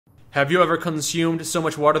Have you ever consumed so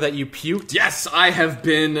much water that you puked? Yes, I have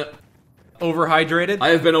been Overhydrated? I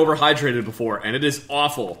have been overhydrated before, and it is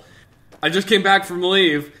awful. I just came back from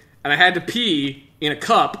leave, and I had to pee in a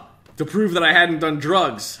cup to prove that I hadn't done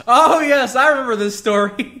drugs. Oh, yes, I remember this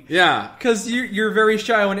story. Yeah. Because you're very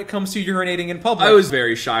shy when it comes to urinating in public. I was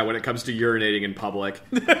very shy when it comes to urinating in public.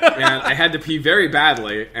 And I had to pee very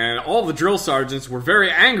badly, and all the drill sergeants were very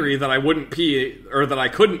angry that I wouldn't pee, or that I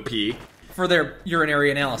couldn't pee. For their urinary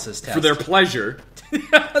analysis test. For their pleasure.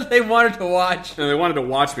 They wanted to watch. And they wanted to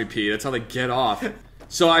watch me pee. That's how they get off.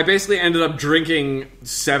 So I basically ended up drinking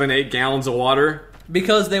 7-8 gallons of water.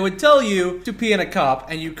 Because they would tell you to pee in a cup,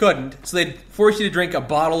 and you couldn't. So they'd force you to drink a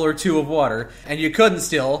bottle or two of water, and you couldn't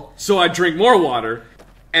still. So I'd drink more water,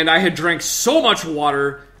 and I had drank so much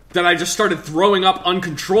water that I just started throwing up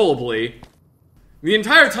uncontrollably. The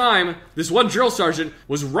entire time, this one drill sergeant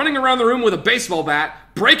was running around the room with a baseball bat,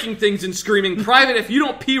 breaking things and screaming, "Private, if you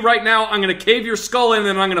don't pee right now, I'm gonna cave your skull in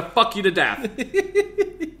and I'm gonna fuck you to death."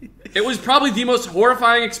 It was probably the most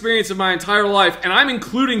horrifying experience of my entire life, and I'm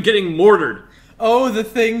including getting mortared. Oh, the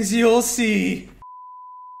things you'll see.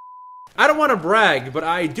 I don't want to brag, but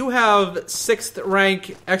I do have 6th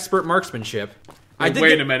rank expert marksmanship.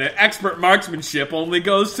 Wait a minute, expert marksmanship only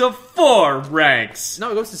goes to 4 ranks.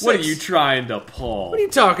 No, it goes to 6. What are you trying to pull? What are you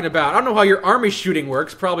talking about? I don't know how your army shooting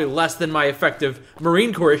works. Probably less than my effective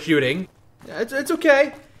Marine Corps shooting. It's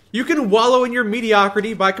okay. You can wallow in your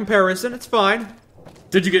mediocrity by comparison. It's fine.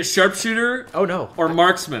 Did you get sharpshooter? Oh, no. Or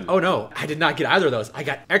marksman? Oh, no. I did not get either of those. I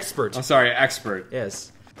got expert. I'm sorry, expert.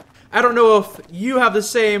 Yes. I don't know if you have the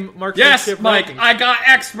same marksmanship. Yes, Mike, rankings. I got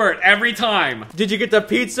expert every time. Did you get the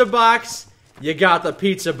pizza box? You got the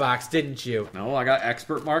pizza box, didn't you? No, I got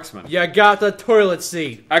expert marksman. You got the toilet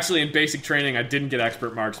seat. Actually, in basic training, I didn't get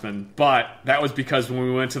expert marksman, but that was because when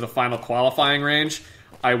we went to the final qualifying range,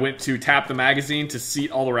 I went to tap the magazine to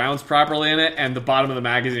seat all the rounds properly in it, and the bottom of the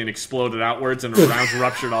magazine exploded outwards and the rounds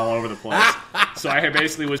ruptured all over the place. So I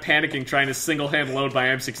basically was panicking trying to single-hand load my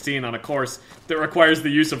M16 on a course that requires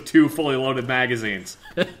the use of 2 fully loaded magazines.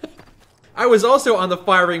 I was also on the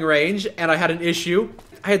firing range, and I had an issue.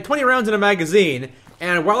 I had 20 rounds in a magazine,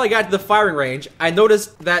 and while I got to the firing range, I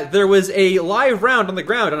noticed that there was a live round on the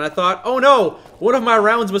ground, and I thought, oh no, one of my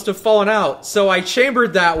rounds must have fallen out. So I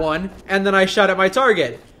chambered that one, and then I shot at my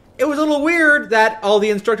target. It was a little weird that all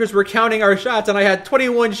the instructors were counting our shots, and I had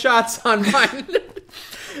 21 shots on mine.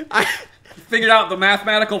 I figured out the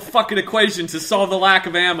mathematical fucking equation to solve the lack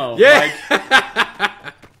of ammo. Yeah.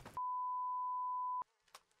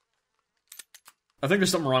 I think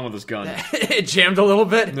there's something wrong with this gun. It jammed a little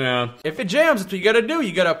bit. Yeah. If it jams, that's what you gotta do.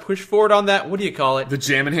 You gotta push forward on that, what do you call it? The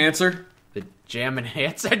jam enhancer? The jam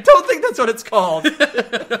enhancer? I don't think that's what it's called.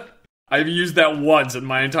 I've used that once in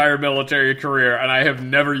my entire military career, and I have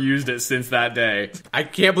never used it since that day. I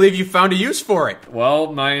can't believe you found a use for it.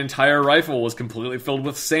 Well, my entire rifle was completely filled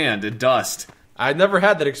with sand and dust. I'd never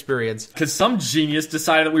had that experience. Because some genius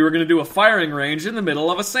decided that we were going to do a firing range in the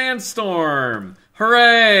middle of a sandstorm.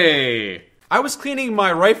 Hooray! I was cleaning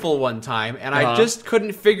my rifle one time, and I just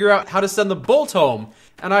couldn't figure out how to send the bolt home.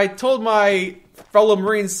 And I told my fellow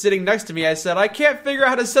Marines sitting next to me, I said, I can't figure out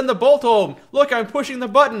how to send the bolt home. Look, I'm pushing the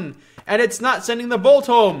button, and it's not sending the bolt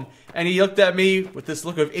home. And he looked at me with this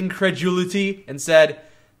look of incredulity and said,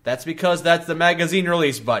 that's because that's the magazine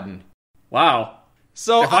release button. Wow.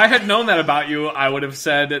 So if I had known that about you, I would have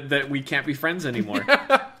said that we can't be friends anymore.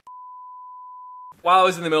 While I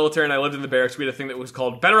was in the military and I lived in the barracks, we had a thing that was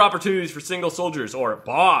called Better Opportunities for Single Soldiers, or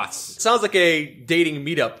BOSS. Sounds like a dating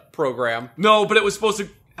meetup program. No, but it was supposed to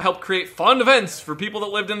help create fun events for people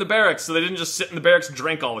that lived in the barracks so they didn't just sit in the barracks and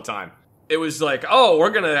drink all the time. It was like, oh,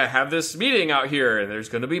 we're gonna have this meeting out here, and there's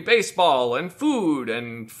gonna be baseball and food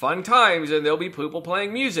and fun times, and there'll be people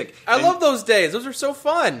playing music. I love those days. Those are so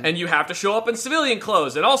fun. And you have to show up in civilian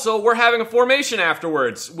clothes. And also, we're having a formation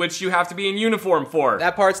afterwards, which you have to be in uniform for.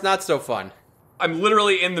 That part's not so fun. I'm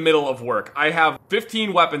literally in the middle of work. I have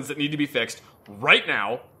 15 weapons that need to be fixed right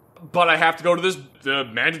now, but I have to go to the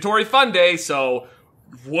mandatory fun day, so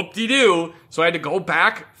whoop-de-doo. So I had to go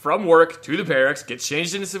back from work to the barracks, get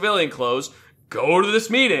changed into civilian clothes, go to this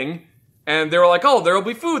meeting, and they were like, oh, there'll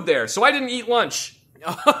be food there. So I didn't eat lunch.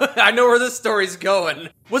 I know where this story's going.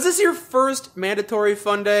 Was this your first mandatory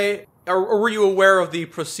fun day? Or were you aware of the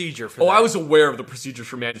procedure for that? Oh, I was aware of the procedure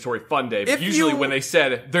for mandatory fun day. But usually when they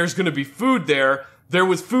said there's going to be food there, there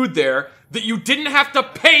was food there that you didn't have to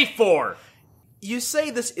pay for. You say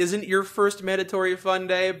this isn't your first mandatory fun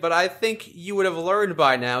day, but I think you would have learned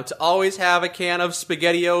by now to always have a can of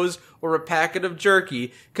SpaghettiOs or a packet of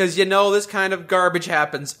jerky, because you know this kind of garbage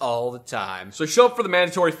happens all the time. So show up for the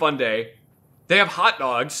mandatory fun day. They have hot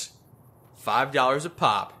dogs. $5 a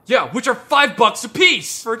pop. Yeah, which are $5 a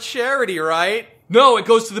piece. For charity, right? No, it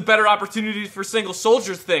goes to the Better Opportunities for Single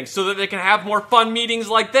Soldiers thing, so that they can have more fun meetings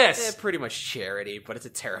like this. Pretty much charity, but it's a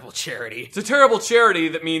terrible charity. It's a terrible charity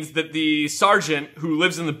that means that the sergeant who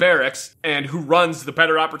lives in the barracks and who runs the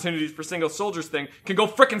Better Opportunities for Single Soldiers thing can go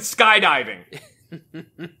frickin' skydiving.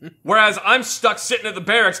 Whereas I'm stuck sitting at the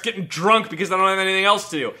barracks getting drunk because I don't have anything else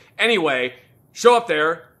to do. Anyway, show up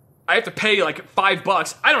there, I have to pay like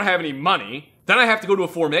 $5, I don't have any money, then I have to go to a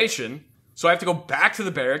formation, so I have to go back to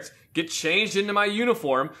the barracks, get changed into my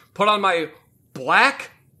uniform, put on my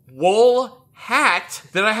black wool hat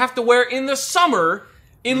that I have to wear in the summer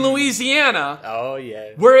in Louisiana. Oh,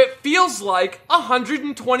 yeah. Where it feels like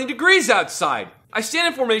 120 degrees outside. I stand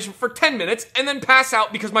in formation for 10 minutes and then pass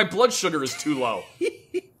out because my blood sugar is too low.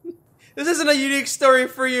 This isn't a unique story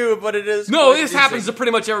for you, but it is. No, this happens to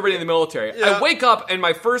pretty much everybody in the military. Yeah. I wake up and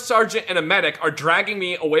my first sergeant and a medic are dragging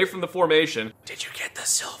me away from the formation. Did you get the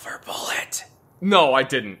silver bullet? No, I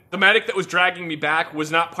didn't. The medic that was dragging me back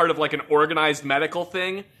was not part of like an organized medical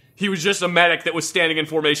thing. He was just a medic that was standing in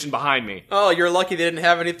formation behind me. Oh, you're lucky they didn't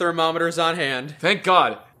have any thermometers on hand. Thank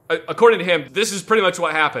God. According to him, this is pretty much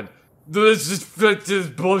what happened. This is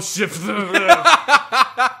bullshit.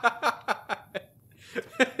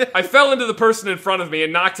 I fell into the person in front of me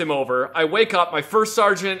and knocked him over. I wake up, my first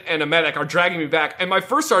sergeant and a medic are dragging me back, and my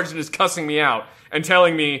first sergeant is cussing me out and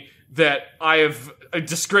telling me that I have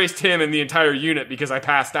disgraced him and the entire unit because I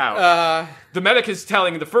passed out. The medic is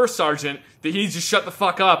telling the first sergeant that he needs to shut the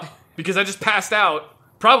fuck up because I just passed out,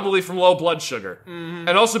 probably from low blood sugar. Mm-hmm.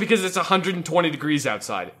 And also because it's 120 degrees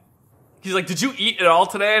outside. He's like, did you eat at all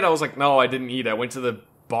today? And I was like, no, I didn't eat. I went to the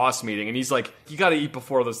boss meeting. And he's like, you gotta eat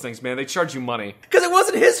before those things, man. They charge you money. Because it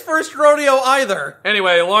wasn't his first rodeo either.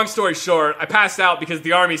 Anyway, long story short, I passed out because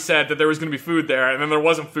the army said that there was gonna be food there, and then there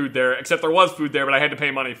wasn't food there, except there was food there, but I had to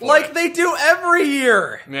pay money for it. Like they do every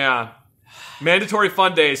year. Yeah. Mandatory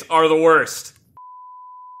fun days are the worst.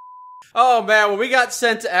 Oh man, when we got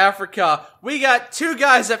sent to Africa, we got 2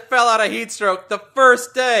 guys that fell out of heat stroke the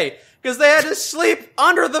first day. Because they had to sleep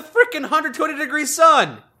under the frickin' 120 degree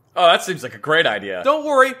sun. Oh, that seems like a great idea. Don't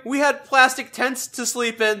worry, we had plastic tents to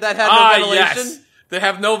sleep in that had no ventilation. Yes. They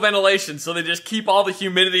have no ventilation, so they just keep all the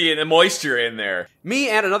humidity and the moisture in there. Me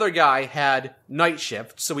and another guy had night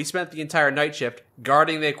shift, so we spent the entire night shift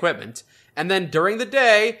guarding the equipment. And then during the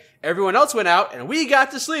day, everyone else went out and we got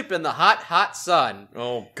to sleep in the hot, hot sun.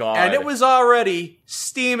 Oh, God. And it was already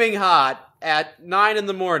steaming hot at 9 in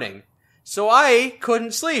the morning. So I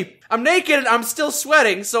couldn't sleep. I'm naked and I'm still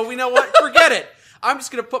sweating, so you know what? Forget it. I'm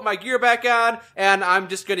just gonna put my gear back on, and I'm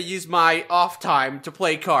just gonna use my off time to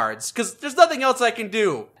play cards, because there's nothing else I can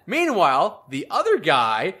do. Meanwhile, the other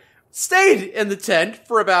guy stayed in the tent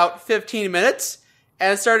for about 15 minutes,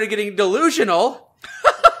 and started getting delusional,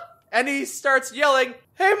 and he starts yelling,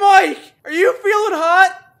 "Hey Mike, are you feeling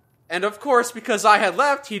hot?" And of course, because I had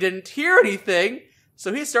left, he didn't hear anything,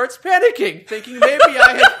 so he starts panicking, thinking maybe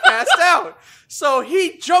I had passed out. So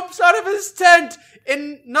he jumps out of his tent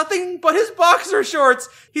in nothing but his boxer shorts.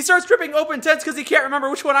 He starts ripping open tents because he can't remember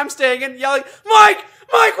which one I'm staying in, yelling, Mike,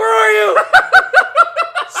 where are you?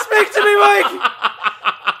 Speak to me, Mike!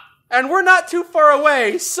 And we're not too far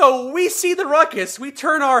away, so we see the ruckus. We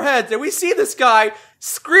turn our heads, and we see this guy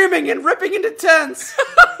screaming and ripping into tents.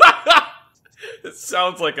 It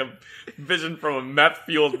sounds like a vision from a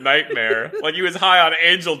meth-fueled nightmare. Like he was high on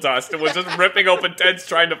angel dust and was just ripping open tents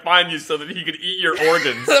trying to find you so that he could eat your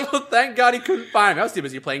organs. Well, thank God he couldn't find me. I was too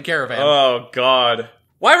busy playing Caravan. Oh, God.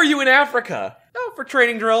 Why were you in Africa? Oh, for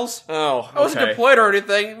training drills. Oh, okay. I wasn't deployed or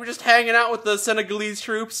anything. We were just hanging out with the Senegalese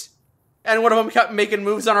troops. And one of them kept making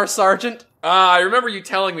moves on our sergeant. I remember you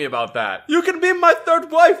telling me about that. You can be my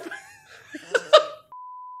third wife.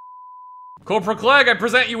 Corporal Clegg, I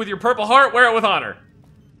present you with your Purple Heart. Wear it with honor.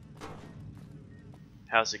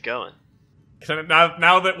 How's it going?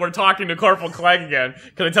 Now that we're talking to Corporal Clegg again,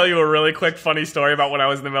 can I tell you a really quick funny story about when I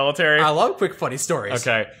was in the military? I love quick funny stories.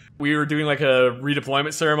 Okay. We were doing like a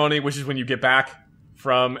redeployment ceremony, which is when you get back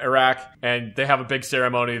from Iraq, and they have a big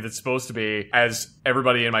ceremony that's supposed to be, as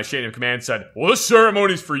everybody in my chain of command said, well, this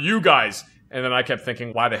ceremony's for you guys. And then I kept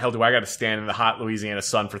thinking, why the hell do I gotta stand in the hot Louisiana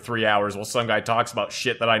sun for 3 hours while some guy talks about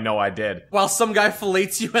shit that I know I did? While some guy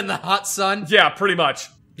fillets you in the hot sun? Yeah, pretty much.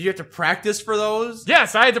 Do you have to practice for those?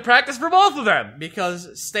 Yes, I had to practice for both of them.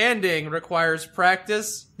 Because standing requires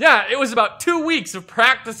practice? Yeah, it was about 2 weeks of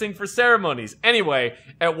practicing for ceremonies. Anyway,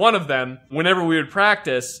 at one of them, whenever we would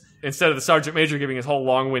practice, instead of the sergeant major giving his whole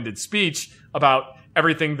long-winded speech about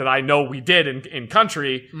everything that I know we did in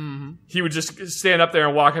country, he would just stand up there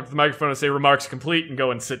and walk up to the microphone and say remarks complete and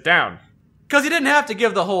go and sit down. Because he didn't have to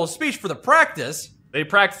give the whole speech for the practice. They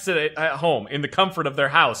practice it at home, in the comfort of their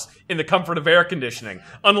house, in the comfort of air conditioning.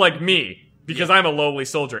 Unlike me, because I'm a lowly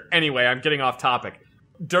soldier. Anyway, I'm getting off topic.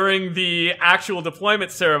 During the actual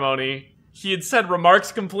deployment ceremony, he had said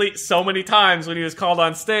remarks complete so many times when he was called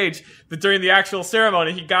on stage that during the actual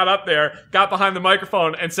ceremony, he got up there, got behind the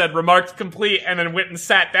microphone and said remarks complete and then went and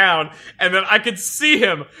sat down. And then I could see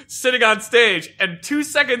him sitting on stage, and 2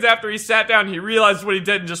 seconds after he sat down, he realized what he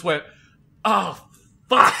did and just went, oh,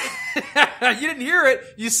 fuck. You didn't hear it.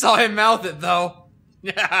 You saw him mouth it, though.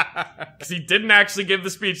 Because he didn't actually give the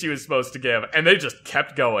speech he was supposed to give, and they just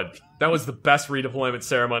kept going. That was the best redeployment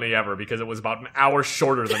ceremony ever, because it was about an hour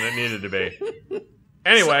shorter than it needed to be.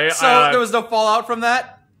 Anyway, so there was no fallout from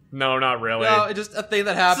that? No, not really. No, it's just a thing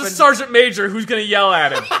that happened. It's a sergeant major who's gonna yell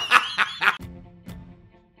at him.